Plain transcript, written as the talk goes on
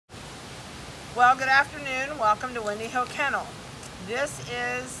Well, good afternoon. Welcome to Windy Hill Kennel. This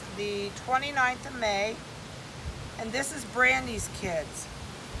is the 29th of May, and this is Brandy's kids.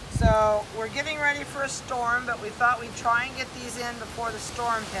 So we're getting ready for a storm, but we thought we'd try and get these in before the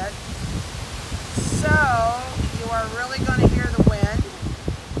storm hit. So you are really going to hear the wind.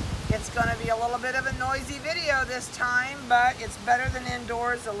 It's going to be a little bit of a noisy video this time, but it's better than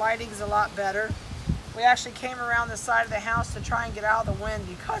indoors. The lighting's a lot better. We actually came around the side of the house to try and get out of the wind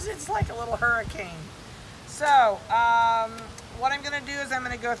because it's like a little hurricane. So what I'm going to do is I'm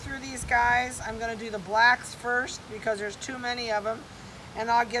going to go through these guys. I'm going to do the blacks first because there's too many of them, and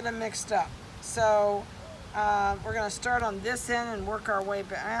I'll get them mixed up. So we're going to start on this end and work our way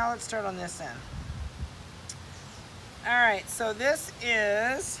back. Well, let's start on this end. All right, so this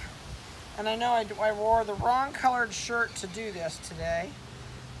is, and I know I wore the wrong colored shirt to do this today,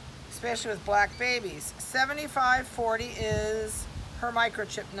 especially with black babies. 7540 is her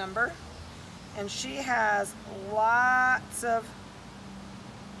microchip number, and she has lots of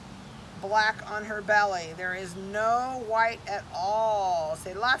black on her belly. There is no white at all.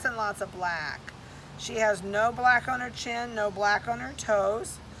 Say lots and lots of black. She has no black on her chin, no black on her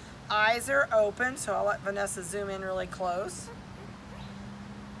toes. Eyes are open, so I'll let Vanessa zoom in really close.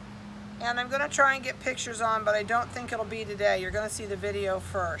 And I'm going to try and get pictures on, but I don't think it'll be today. You're going to see the video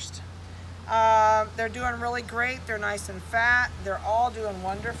first. They're doing really great. They're nice and fat. They're all doing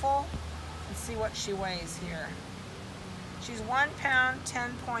wonderful. Let's see what she weighs here. She's 1 pound,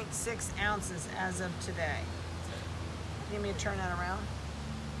 10.6 ounces as of today. Give me a turn that around.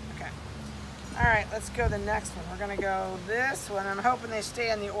 Okay. All right, let's go to the next one. We're going to go this one. I'm hoping they stay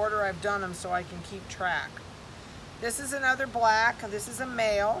in the order I've done them so I can keep track. This is another black. This is a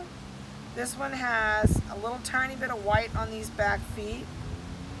male. This one has a little tiny bit of white on these back feet.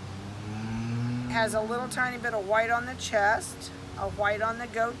 Has a little tiny bit of white on the chest, a white on the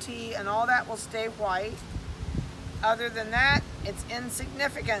goatee, and all that will stay white. Other than that, it's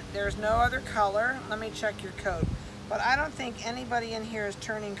insignificant. There's no other color. Let me check your coat. But I don't think anybody in here is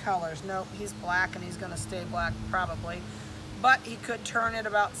turning colors. Nope, he's black and he's going to stay black probably. But he could turn it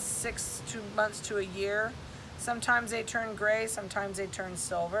about 6 months to a year. Sometimes they turn gray, sometimes they turn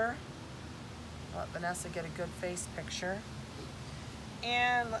silver. Let Vanessa get a good face picture.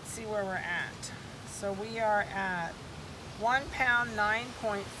 And let's see where we're at. So we are at 1 pound,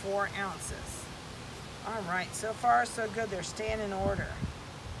 9.4 ounces. All right, so far so good. They're staying in order.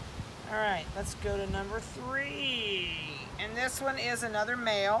 All right, let's go to number 3. And this one is another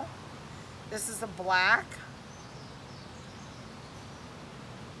male. This is a black.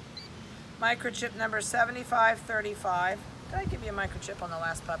 Microchip number 7535. Did I give you a microchip on the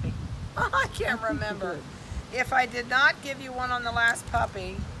last puppy? I can't remember. If I did not give you one on the last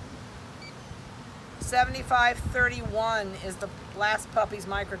puppy, 7531 is the last puppy's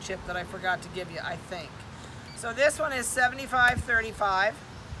microchip that I forgot to give you, I think. So this one is 7535.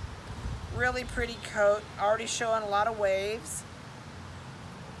 Really pretty coat, already showing a lot of waves.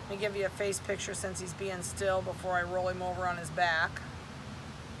 Let me give you a face picture since he's being still before I roll him over on his back.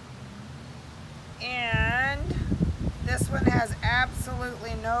 And this one has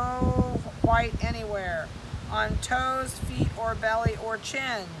absolutely no white anywhere on toes, feet, or belly, or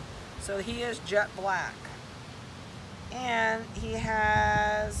chin. So he is jet black. And he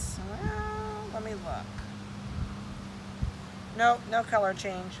has, well, let me look. Nope, no color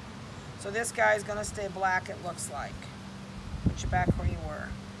change. So this guy's gonna stay black, it looks like. Put you back where you were.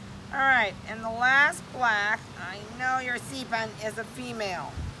 All right, and the last black, I know you're sleeping, is a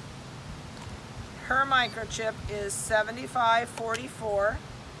female. Her microchip is 7544.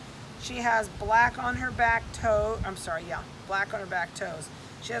 She has black on her back toe. I'm sorry, yeah, black on her back toes.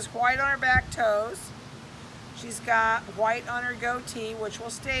 She has white on her back toes. She's got white on her goatee, which will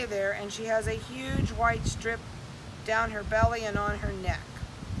stay there, and she has a huge white strip down her belly and on her neck.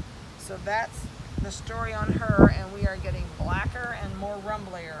 So that's the story on her, and we are getting blacker and more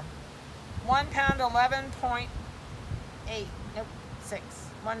rumblier. 1 pound, 11.8. Nope, 6.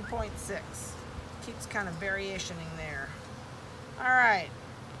 1.6. Keeps kind of variationing there. All right.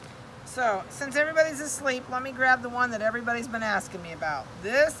 So, since everybody's asleep, let me grab the one that everybody's been asking me about.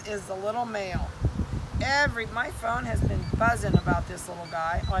 This is the little male. My phone has been buzzing about this little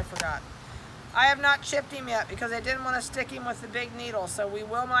guy. Oh, I forgot. I have not chipped him yet because I didn't want to stick him with the big needle, so we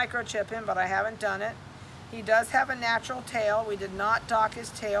will microchip him, but I haven't done it. He does have a natural tail. We did not dock his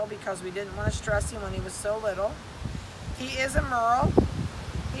tail because we didn't want to stress him when he was so little. He is a merle.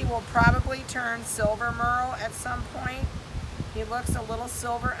 He will probably turn silver merle at some point. He looks a little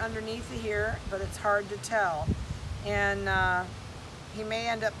silver underneath here, but it's hard to tell. And he may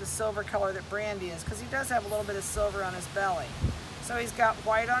end up the silver color that Brandy is, because he does have a little bit of silver on his belly. So he's got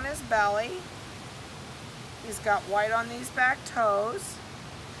white on his belly. He's got white on these back toes.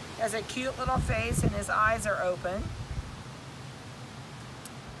 He has a cute little face and his eyes are open.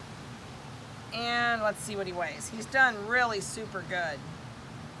 And let's see what he weighs. He's done really super good.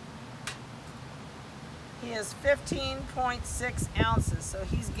 He is 15.6 ounces, so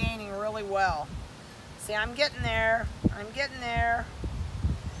he's gaining really well. See, I'm getting there. I'm getting there.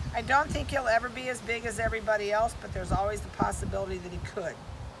 I don't think he'll ever be as big as everybody else, but there's always the possibility that he could.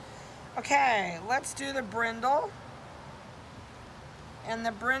 Okay, let's do the brindle. And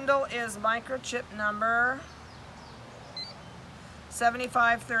the brindle is microchip number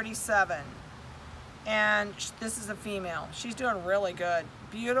 7537. And this is a female. She's doing really good.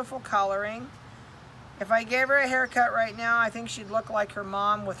 Beautiful coloring. If I gave her a haircut right now, I think she'd look like her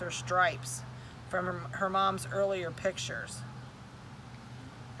mom with her stripes from her mom's earlier pictures.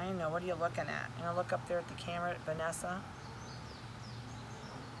 I know, what are you looking at? You know, look up there at the camera at Vanessa.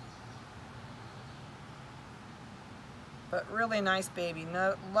 But really nice baby,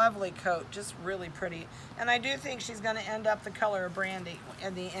 no, lovely coat, just really pretty. And I do think she's gonna end up the color of Brandy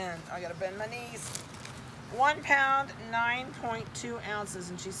in the end. I gotta bend my knees. 1 pound, 9.2 ounces,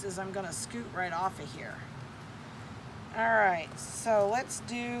 and she says I'm gonna scoot right off of here. All right, so let's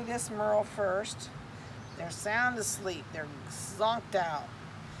do this Merle first. They're sound asleep, they're zonked out.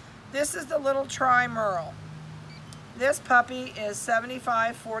 This is the little tri Merle. This puppy is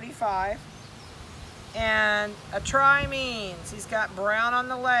 7545. And a tri means he's got brown on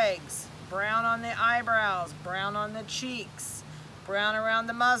the legs, brown on the eyebrows, brown on the cheeks, brown around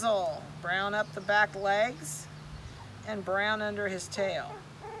the muzzle, brown up the back legs, and brown under his tail.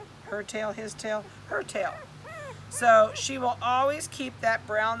 Her tail, his tail, her tail. So she will always keep that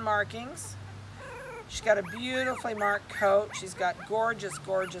brown markings. She's got a beautifully marked coat. She's got gorgeous,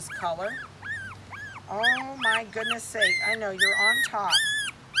 gorgeous color. Oh my goodness sake, I know, you're on top.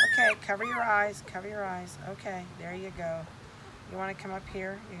 Okay, cover your eyes, cover your eyes. Okay, there you go. You want to come up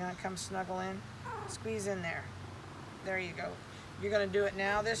here? You're going to come snuggle in? Squeeze in there. There you go. You're going to do it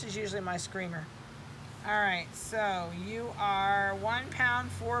now. This is usually my screamer. All right, so you are 1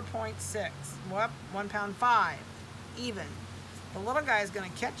 pound 4.6. Whoop, 1 pound 5. Even. The little guy is going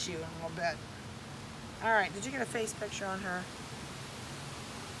to catch you in a little bit. All right, did you get a face picture on her?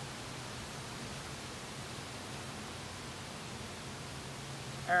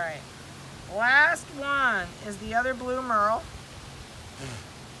 All right, last one is the other blue Merle.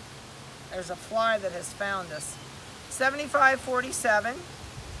 There's a fly that has found us. 7547,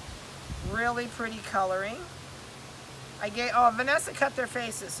 really pretty coloring. Vanessa cut their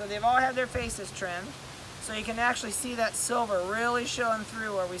faces, so they've all had their faces trimmed. So you can actually see that silver really showing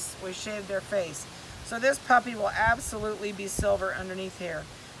through where we shaved their face. So this puppy will absolutely be silver underneath here.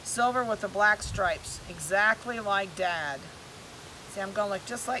 Silver with the black stripes, exactly like Dad. See, I'm going to look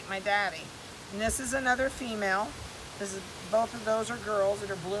just like my daddy. And this is another female. Both of those are girls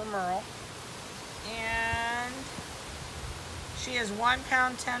that are blue Merle. And she is 1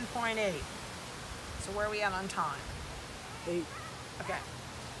 pound 10.8. So where are we at on time? 8. Okay.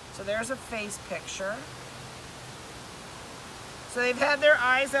 So there's a face picture. So they've had their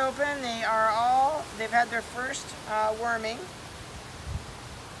eyes open. They've had their first worming.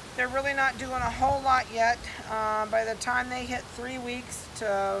 They're really not doing a whole lot yet. By the time they hit 3 weeks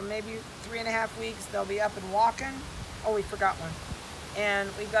to maybe 3.5 weeks, they'll be up and walking. Oh, we forgot one. And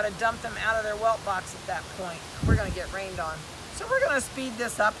we've got to dump them out of their whelp box at that point. We're going to get rained on. So we're going to speed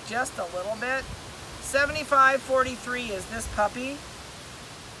this up just a little bit. 7543 is this puppy.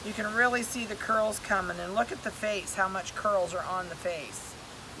 You can really see the curls coming. And look at the face, how much curls are on the face.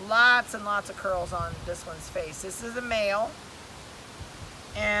 Lots and lots of curls on this one's face. This is a male.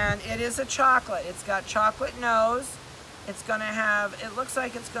 And it is a chocolate. It's got chocolate nose. It's gonna have, it looks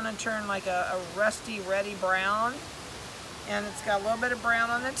like it's gonna turn like a rusty reddy brown. And it's got a little bit of brown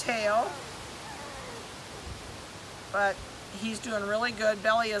on the tail. But he's doing really good.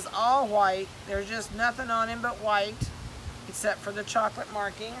 Belly is all white. There's just nothing on him but white, except for the chocolate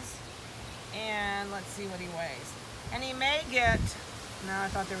markings. And let's see what he weighs. And he may get, no, I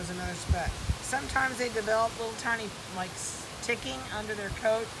thought there was another speck. Sometimes they develop little tiny, like, ticking under their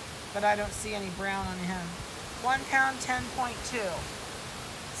coat, but I don't see any brown on him. 1 pound 10.2.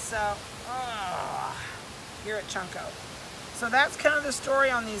 So, you're at Chunko. So that's kind of the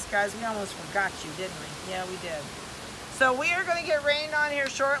story on these guys. We almost forgot you, didn't we? Yeah, we did. So we are going to get rained on here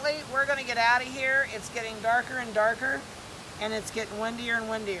shortly. We're going to get out of here. It's getting darker and darker, and it's getting windier and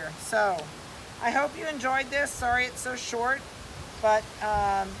windier. So I hope you enjoyed this. Sorry it's so short, but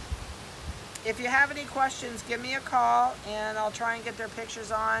if you have any questions, give me a call, and I'll try and get their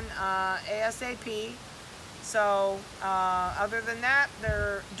pictures on ASAP. So other than that,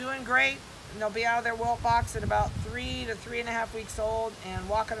 they're doing great. they'll be out of their whelp box at about 3 to 3.5 weeks old and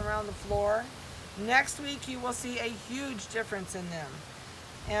walking around the floor. Next week you will see a huge difference in them.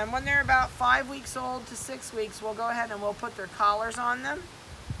 And when they're about 5 weeks old to 6 weeks, we'll go ahead and we'll put their collars on them.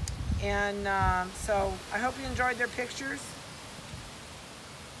 And so I hope you enjoyed their pictures.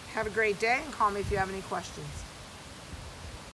 Have a great day and call me if you have any questions.